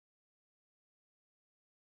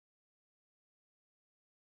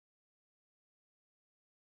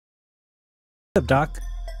What's up, Doc?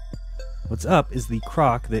 What's up is the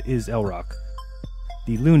crock that is LROC.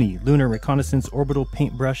 The Looney, Lunar Reconnaissance Orbital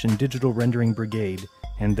Paintbrush and Digital Rendering Brigade,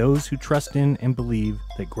 and those who trust in and believe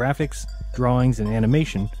that graphics, drawings, and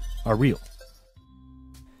animation are real.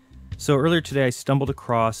 So earlier today I stumbled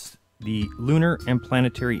across the Lunar and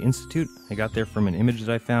Planetary Institute. I got there from an image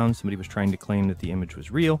that I found. Somebody was trying to claim that the image was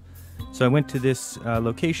real. So I went to this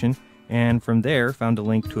location, and from there found a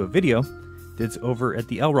link to a video that's over at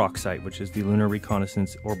the LROC site, which is the Lunar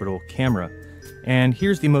Reconnaissance Orbital Camera. And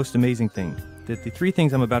here's the most amazing thing, that the three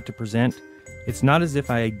things I'm about to present, it's not as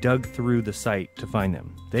if I dug through the site to find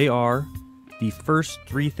them. They are the first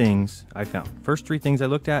three things I found. First three things I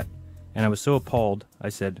looked at, and I was so appalled, I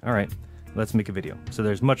said, all right, let's make a video. So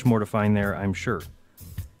there's much more to find there, I'm sure.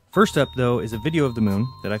 First up, though, is a video of the moon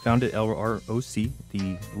that I found at LROC.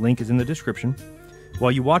 The link is in the description.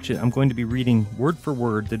 While you watch it, I'm going to be reading word for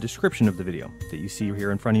word the description of the video that you see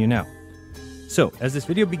here in front of you now. So, as this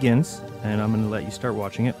video begins, and I'm going to let you start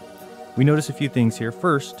watching it, we notice a few things here.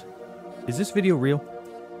 First, is this video real?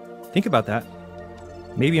 Think about that.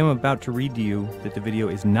 Maybe I'm about to read to you that the video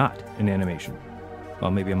is not an animation.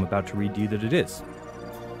 Well, maybe I'm about to read to you that it is.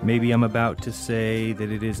 Maybe I'm about to say that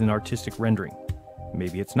it is an artistic rendering.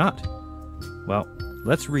 Maybe it's not. Well,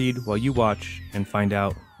 let's read while you watch and find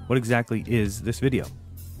out what exactly is this video.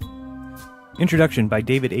 Introduction by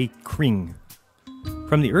David A. Kring.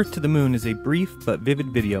 From the Earth to the Moon is a brief but vivid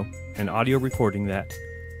video and audio recording that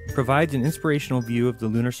provides an inspirational view of the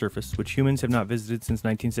lunar surface, which humans have not visited since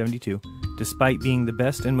 1972, despite being the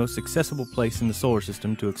best and most accessible place in the solar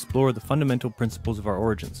system to explore the fundamental principles of our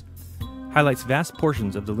origins. Highlights vast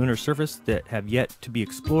portions of the lunar surface that have yet to be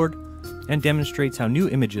explored, and demonstrates how new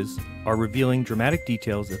images are revealing dramatic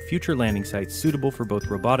details of future landing sites suitable for both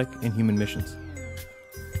robotic and human missions.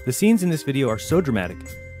 The scenes in this video are so dramatic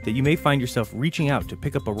that you may find yourself reaching out to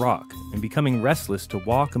pick up a rock and becoming restless to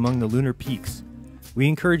walk among the lunar peaks. We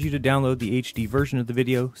encourage you to download the HD version of the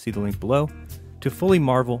video, see the link below, to fully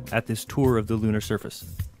marvel at this tour of the lunar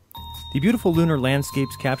surface. The beautiful lunar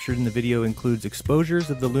landscapes captured in the video includes exposures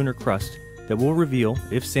of the lunar crust that will reveal,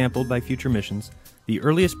 if sampled by future missions, the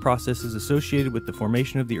earliest processes associated with the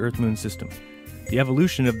formation of the Earth-Moon system, the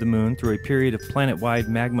evolution of the Moon through a period of planet-wide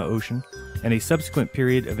magma ocean, and a subsequent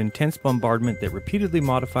period of intense bombardment that repeatedly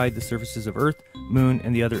modified the surfaces of Earth, Moon,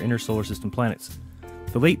 and the other inner solar system planets.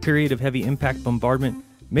 The late period of heavy impact bombardment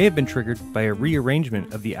may have been triggered by a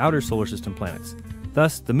rearrangement of the outer solar system planets.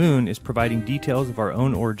 Thus, the Moon is providing details of our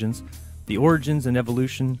own origins, the origins and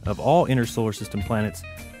evolution of all inner solar system planets,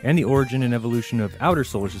 and the origin and evolution of outer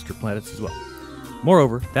solar system planets as well.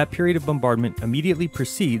 Moreover, that period of bombardment immediately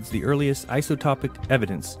precedes the earliest isotopic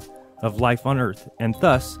evidence of life on Earth, and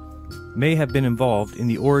thus may have been involved in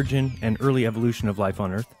the origin and early evolution of life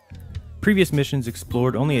on Earth. Previous missions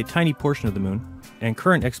explored only a tiny portion of the Moon, and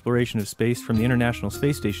current exploration of space from the International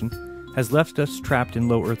Space Station has left us trapped in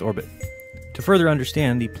low Earth orbit. To further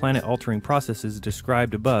understand the planet-altering processes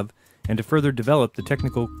described above, and to further develop the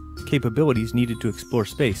technical capabilities needed to explore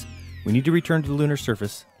space, we need to return to the lunar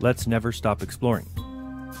surface. Let's never stop exploring.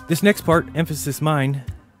 This next part, emphasis mine,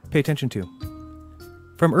 pay attention to.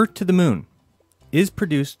 From Earth to the Moon is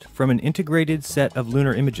produced from an integrated set of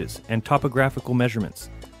lunar images and topographical measurements.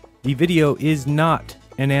 The video is not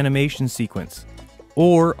an animation sequence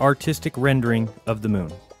or artistic rendering of the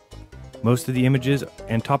Moon. Most of the images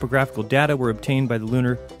and topographical data were obtained by the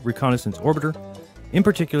Lunar Reconnaissance Orbiter, in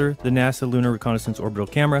particular the NASA Lunar Reconnaissance Orbital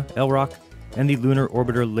Camera, LROC, and the Lunar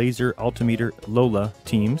Orbiter Laser Altimeter LOLA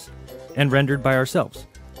teams, and rendered by ourselves,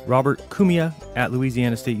 Robert Cumia at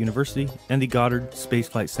Louisiana State University and the Goddard Space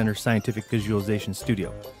Flight Center Scientific Visualization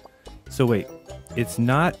Studio. So wait, it's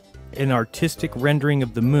not an artistic rendering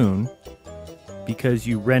of the Moon because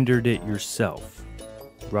you rendered it yourself,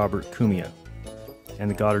 Robert Cumia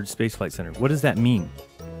and the Goddard Space Flight Center. What does that mean?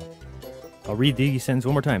 I'll read the sentence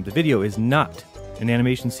one more time. The video is not an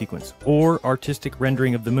animation sequence or artistic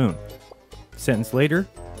rendering of the Moon. Sentence later,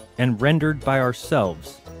 and rendered by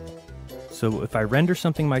ourselves. So if I render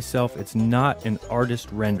something myself, it's not an artist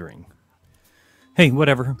rendering. Hey,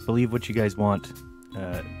 whatever, believe what you guys want.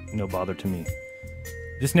 No bother to me.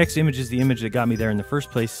 This next image is the image that got me there in the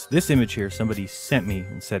first place. This image here, somebody sent me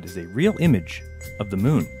and said is a real image of the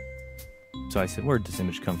Moon. So I said, where'd this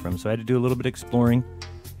image come from? So I had to do a little bit of exploring,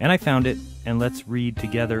 and I found it, and let's read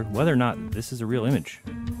together whether or not this is a real image,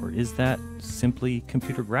 or is that simply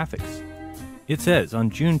computer graphics? It says, on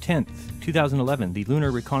June 10th, 2011, the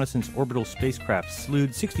Lunar Reconnaissance Orbital spacecraft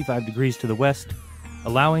slewed 65 degrees to the west,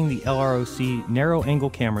 allowing the LROC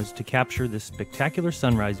narrow-angle cameras to capture this spectacular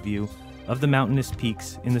sunrise view of the mountainous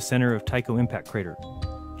peaks in the center of Tycho Impact Crater.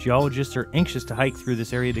 Geologists are anxious to hike through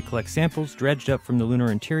this area to collect samples dredged up from the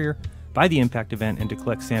lunar interior by the impact event and to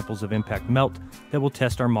collect samples of impact melt that will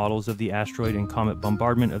test our models of the asteroid and comet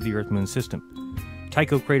bombardment of the Earth-Moon system.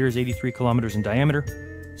 Tycho crater is 83 kilometers in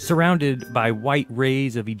diameter, surrounded by white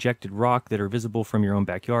rays of ejected rock that are visible from your own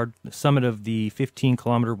backyard. The summit of the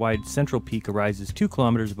 15-kilometer wide central peak arises 2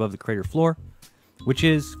 kilometers above the crater floor, which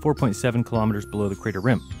is 4.7 kilometers below the crater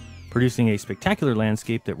rim, producing a spectacular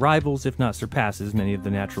landscape that rivals, if not surpasses, many of the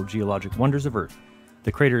natural geologic wonders of Earth.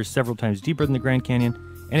 The crater is several times deeper than the Grand Canyon,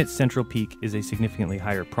 and its central peak is a significantly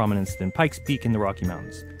higher prominence than Pikes Peak in the Rocky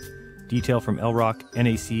Mountains. Detail from LROC,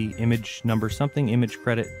 NAC, image number something, image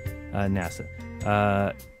credit, NASA.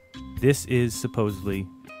 This is supposedly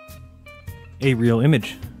a real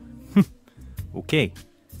image. Okay.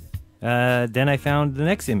 Then I found the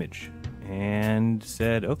next image and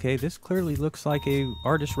said, okay, this clearly looks like a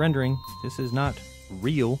artist rendering. This is not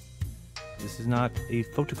real. This is not a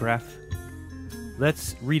photograph.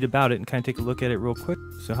 Let's read about it and kind of take a look at it real quick.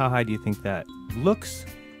 So how high do you think that looks?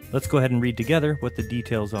 Let's go ahead and read together what the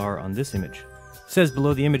details are on this image. It says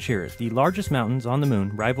below the image here, the largest mountains on the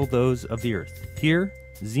moon rival those of the Earth. Here,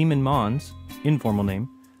 Zeeman Mons, informal name,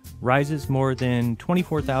 rises more than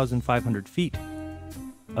 24,500 feet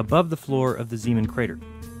above the floor of the Zeeman crater,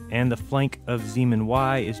 and the flank of Zeeman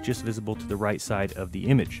Y is just visible to the right side of the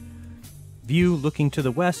image. View looking to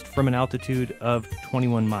the west from an altitude of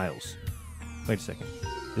 21 miles. Wait a second.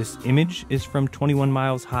 This image is from 21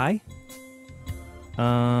 miles high?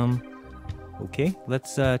 Okay,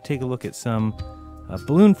 let's take a look at some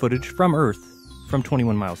balloon footage from Earth from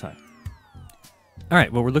 21 miles high.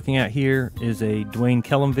 Alright, what we're looking at here is a Dwayne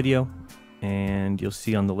Kellum video, and you'll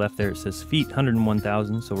see on the left there it says feet,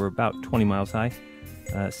 101,000, so we're about 20 miles high.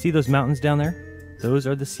 See those mountains down there? Those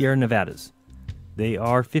are the Sierra Nevadas. They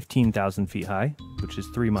are 15,000 feet high, which is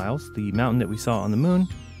 3 miles. The mountain that we saw on the moon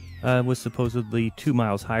was supposedly 2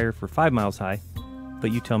 miles higher for 5 miles high,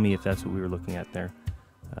 but you tell me if that's what we were looking at there.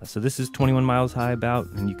 So this is 21 miles high about,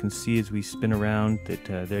 and you can see as we spin around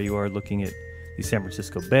that there you are looking at the San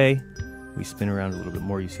Francisco Bay. We spin around a little bit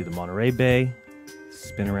more, you see the Monterey Bay.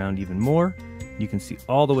 Spin around even more, you can see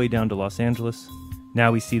all the way down to Los Angeles.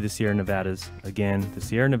 Now we see the Sierra Nevadas. Again, the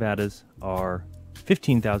Sierra Nevadas are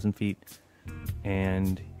 15,000 feet,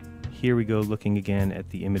 and here we go looking again at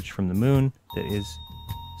the image from the moon that is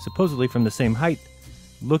supposedly from the same height,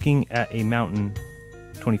 looking at a mountain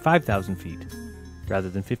 25,000 feet rather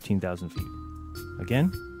than 15,000 feet.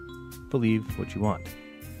 Again, believe what you want.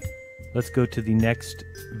 Let's go to the next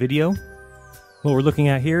video. What we're looking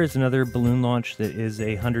at here is another balloon launch that is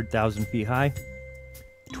 100,000 feet high,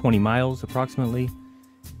 20 miles approximately.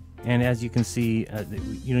 And as you can see,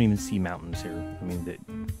 you don't even see mountains here. I mean, that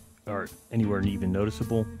are anywhere even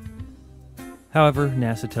noticeable. However,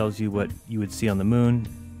 NASA tells you what you would see on the moon,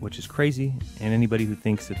 which is crazy. And anybody who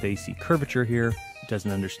thinks that they see curvature here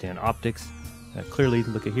doesn't understand optics. Clearly,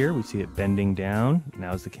 look at here. We see it bending down.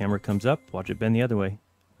 Now as the camera comes up, watch it bend the other way.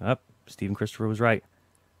 Up. Stephen Christopher was right.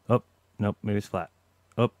 Up. Nope, maybe it's flat.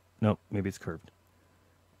 Up. Nope, maybe it's curved.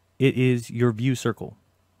 It is your view circle.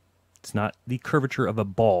 It's not the curvature of a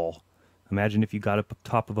ball. Imagine if you got up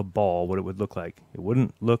top of a ball, what it would look like. It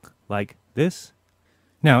wouldn't look like this.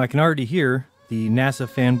 Now, I can already hear the NASA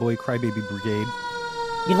fanboy crybaby brigade.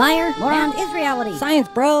 You liar, moron, is reality. Science,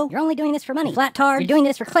 bro. You're only doing this for money. Flat tard. You're doing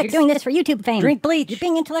this for clicks. You're doing this for YouTube fame. Drink bleach. You're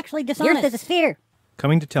being intellectually dishonest. Earth is a sphere.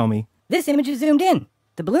 Coming to tell me. This image is zoomed in.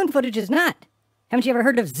 The balloon footage is not. Haven't you ever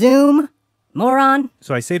heard of Zoom, moron?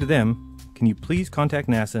 So I say to them, can you please contact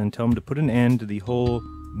NASA and tell them to put an end to the whole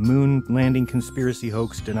moon landing conspiracy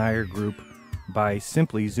hoax denier group by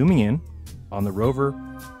simply zooming in on the rover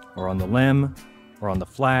or on the LEM or on the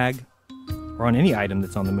flag or on any item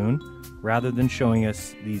that's on the moon, rather than showing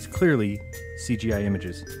us these clearly CGI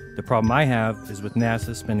images. The problem I have is with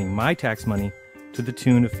NASA spending my tax money to the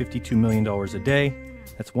tune of $52 million a day.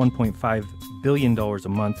 That's $1.5 billion a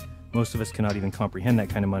month. Most of us cannot even comprehend that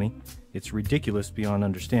kind of money. It's ridiculous beyond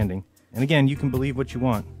understanding. And again, you can believe what you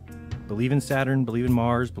want. Believe in Saturn, believe in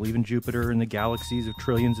Mars, believe in Jupiter and the galaxies of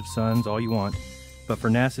trillions of suns, all you want. But for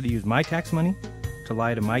NASA to use my tax money to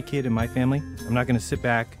lie to my kid and my family, I'm not going to sit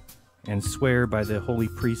back and swear by the holy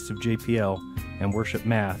priests of JPL and worship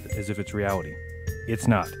math as if it's reality. It's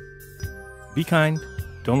not. Be kind,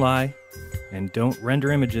 don't lie, and don't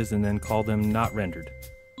render images and then call them not rendered.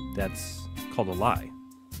 That's called a lie.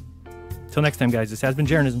 Till next time, guys, this has been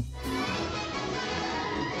Jeranism.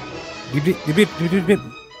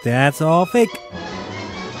 That's all fake.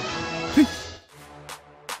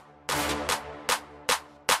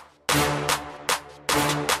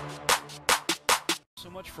 So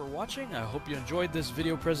much for watching. I hope you enjoyed this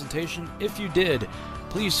video presentation. If you did,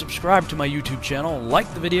 Please subscribe to my YouTube channel,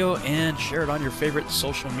 like the video, and share it on your favorite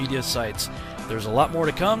social media sites. There's a lot more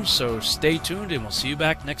to come, so stay tuned and we'll see you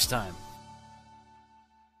back next time.